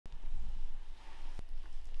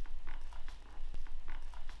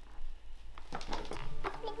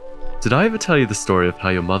Did I ever tell you the story of how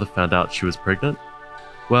your mother found out she was pregnant?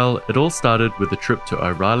 Well, it all started with a trip to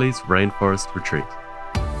O'Reilly's Rainforest retreat.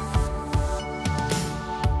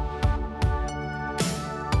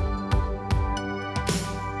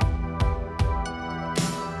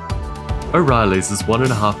 O'Reilly's is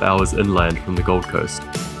 1.5 hours inland from the Gold Coast.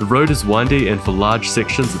 The road is windy and for large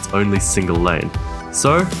sections it's only single lane,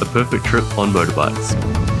 so a perfect trip on motorbikes.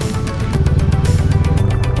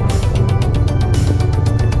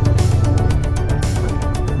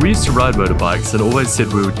 We used to ride motorbikes and always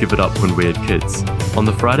said we would give it up when we had kids. On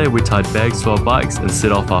the Friday we tied bags to our bikes and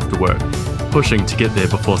set off after work, pushing to get there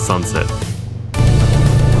before sunset.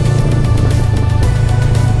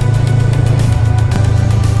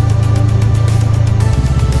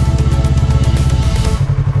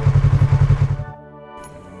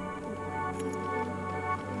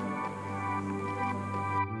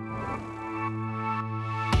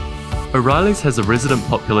 O'Reilly's has a resident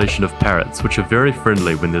population of parrots which are very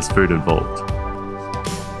friendly when there's food involved.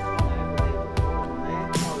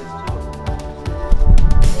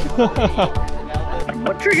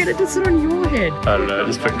 What triggered it to sit on your head? I don't know, it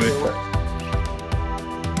just picked me.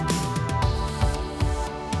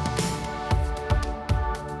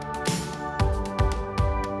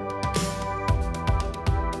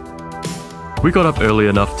 We got up early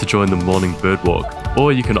enough to join the morning bird walk,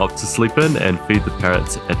 or you can opt to sleep in and feed the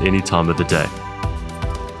parrots at any time of the day.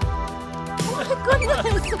 Oh my goodness! Oh,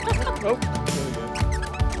 there we go.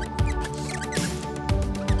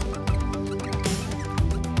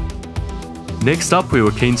 Next up, we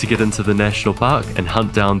were keen to get into the national park and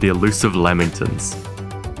hunt down the elusive Lamingtons.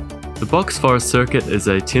 The Box Forest Circuit is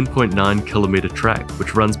a 10.9 kilometre track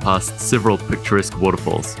which runs past several picturesque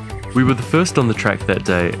waterfalls. We were the first on the track that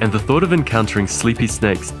day, and the thought of encountering sleepy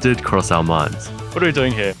snakes did cross our minds. What are we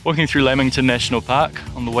doing here? Walking through Lamington National Park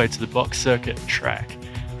on the way to the Box Circuit track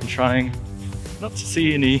and trying not to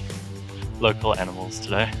see any local animals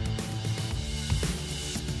today.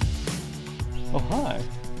 Oh, hi.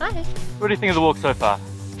 Hi. What do you think of the walk so far?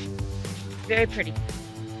 Very pretty.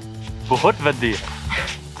 बहुत बढ़िया.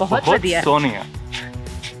 बहुत बढ़िया. Sonia.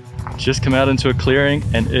 Just come out into a clearing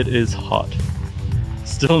and it is hot.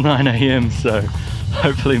 Still 9 AM, so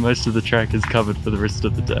hopefully most of the track is covered for the rest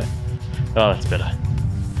of the day. Oh, that's better.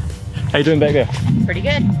 How you doing back there? Pretty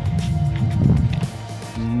good.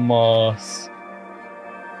 Moss.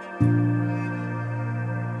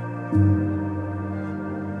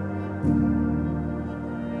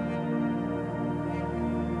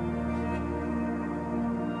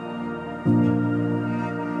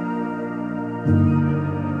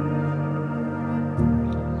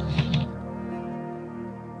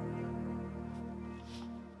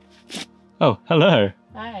 Oh, hello.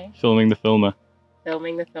 Hi. Filming the filmer.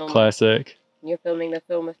 Filming the film. Classic. You're filming the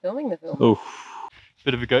filmer, filming the film. Oh,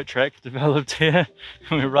 bit of a goat track developed here.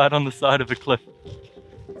 We're right on the side of a cliff.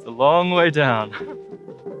 It's a long way down.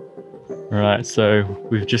 Right, so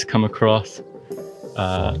we've just come across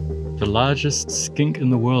the largest skink in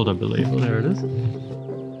the world, I believe. Oh, there it is.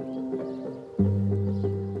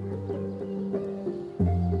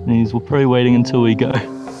 These, we're probably waiting until we go.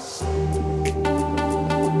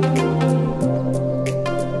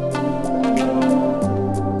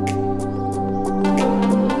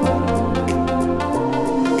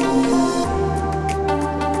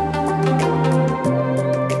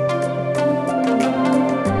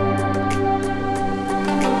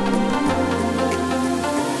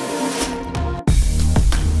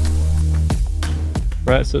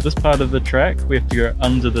 Right, so at this part of the track we have to go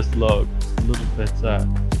under this log. It's a little bit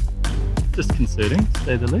disconcerting, to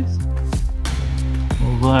say the least.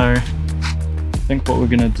 Although, I think what we're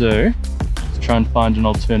going to do is try and find an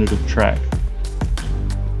alternative track.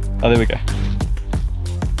 Oh, there we go.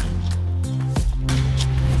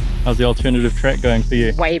 How's the alternative track going for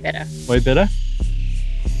you? Way better. Way better?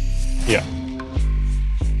 Yeah.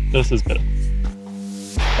 This is better.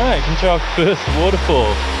 Alright, come to our first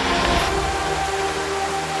waterfall.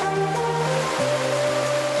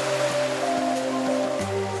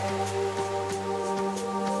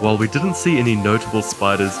 While we didn't see any notable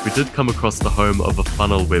spiders, we did come across the home of a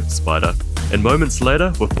funnel web spider, and moments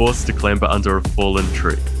later were forced to clamber under a fallen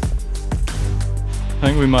tree. I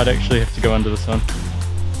think we might actually have to go under this one.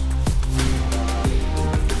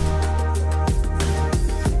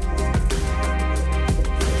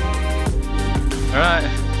 Alright,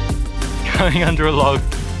 going under a log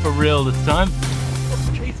for real this time. Oh,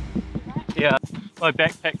 jeez. Yeah, my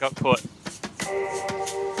backpack got caught.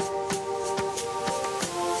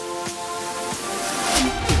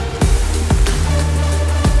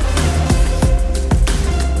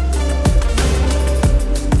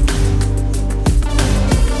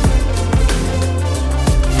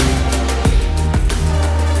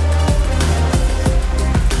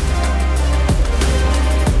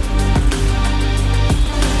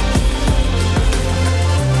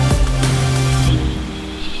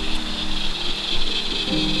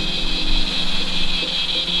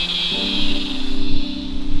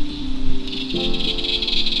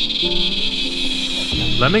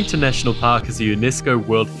 Lamington National Park is a UNESCO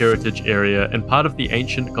World Heritage Area and part of the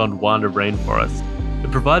ancient Gondwana Rainforest.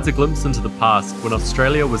 It provides a glimpse into the past when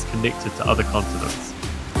Australia was connected to other continents.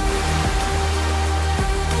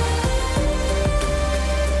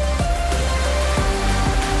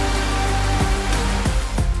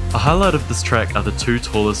 A highlight of this track are the two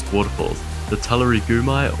tallest waterfalls, the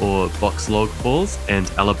Tullarigumai or Box Log Falls and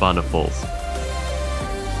Elabana Falls.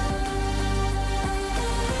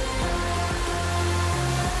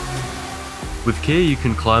 With care you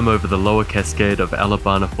can climb over the lower cascade of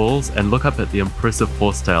Elabana Falls and look up at the impressive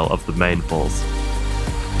horsetail of the main falls.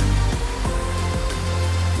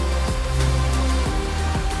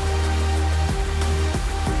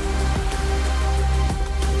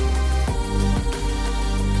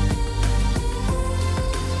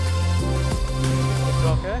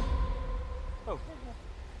 Okay. Oh.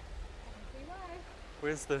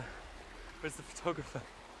 Where's the photographer?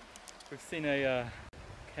 We've seen a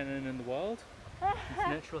cannon in the wild. It's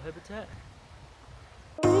natural habitat.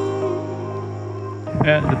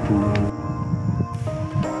 At the pool.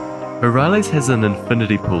 O'Reilly's has an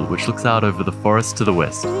infinity pool which looks out over the forest to the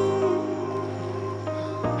west. Look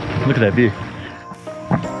at that view.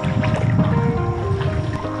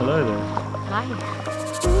 Hello there. Hi.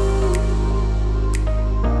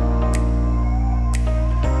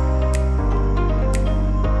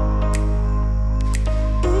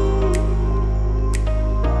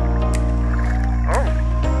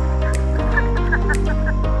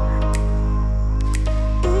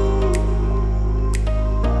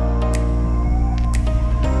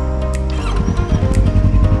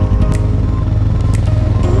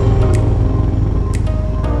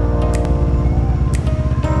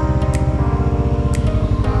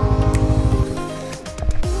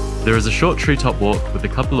 There is a short treetop walk with a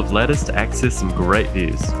couple of ladders to access some great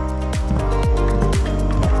views.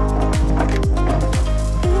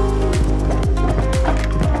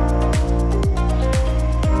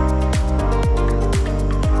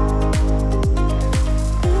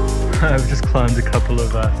 I've just climbed a couple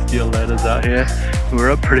of steel ladders out here.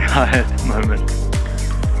 We're up pretty high at the moment.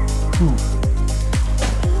 Whew.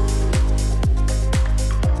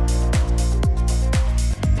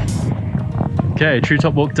 Okay,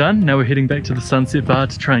 treetop walk done. Now we're heading back to the sunset bar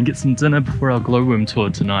to try and get some dinner before our glowworm tour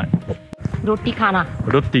tonight. Roti khana.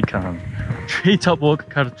 Roti khan. Treetop walk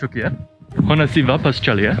kar chukiya. Hona si vapas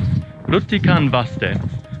chaliya. Roti khan vaste.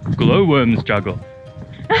 Glowworms jago.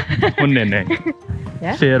 Honne ne.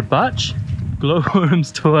 Yeah? Fair batch.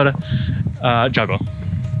 Glowworms tour jago.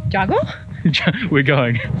 Jago? We're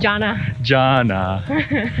going. Jana. Jana.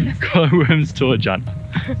 Glowworms tour Jana.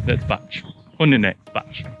 That's batch. Honne ne.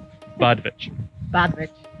 Batch. Badvich. Badvich.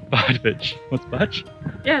 Badvich. What's batch?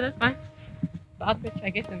 Yeah, that's fine. Badvich, I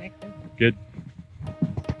guess it makes sense. Good.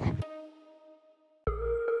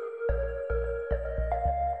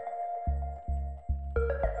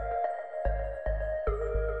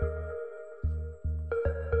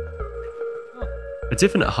 A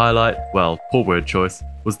definite highlight, well, poor word choice,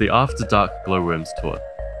 was the After Dark Glowworms tour.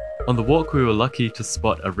 On the walk we were lucky to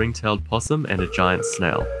spot a ring-tailed possum and a giant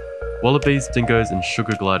snail. Wallabies, dingoes and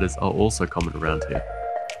sugar gliders are also common around here.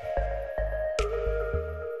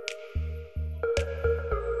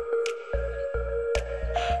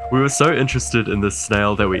 We were so interested in this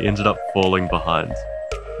snail that we ended up falling behind.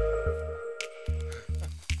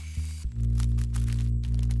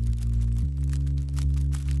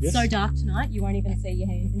 It's so dark tonight, you won't even see your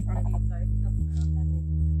hands in front of you, so it doesn't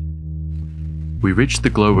matter. We reached the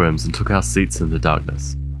glowworms and took our seats in the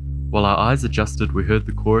darkness. While our eyes adjusted, we heard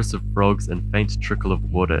the chorus of frogs and faint trickle of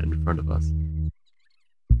water in front of us.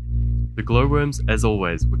 The glowworms, as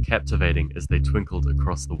always, were captivating as they twinkled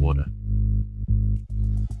across the water.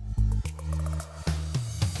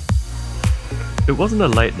 It wasn't a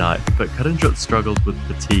late night, but Karanjot struggled with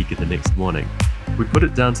fatigue the next morning. We put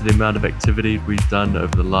it down to the amount of activity we'd done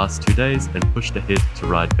over the last 2 days and pushed ahead to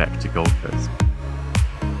ride back to Gold Coast.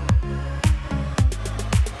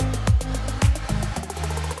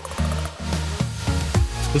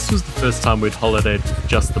 This was the first time we'd holidayed with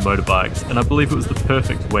just the motorbikes, and I believe it was the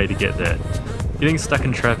perfect way to get there. Getting stuck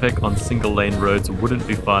in traffic on single lane roads wouldn't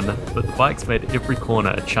be fun, but the bikes made every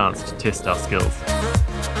corner a chance to test our skills.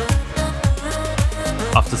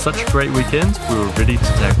 After such a great weekend, we were ready to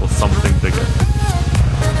tackle something bigger.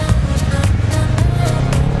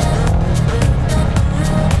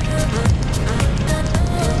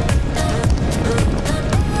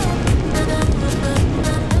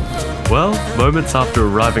 Well, moments after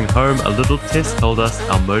arriving home, a little test told us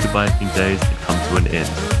our motorbiking days had come to an end,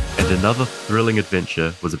 and another thrilling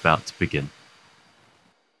adventure was about to begin.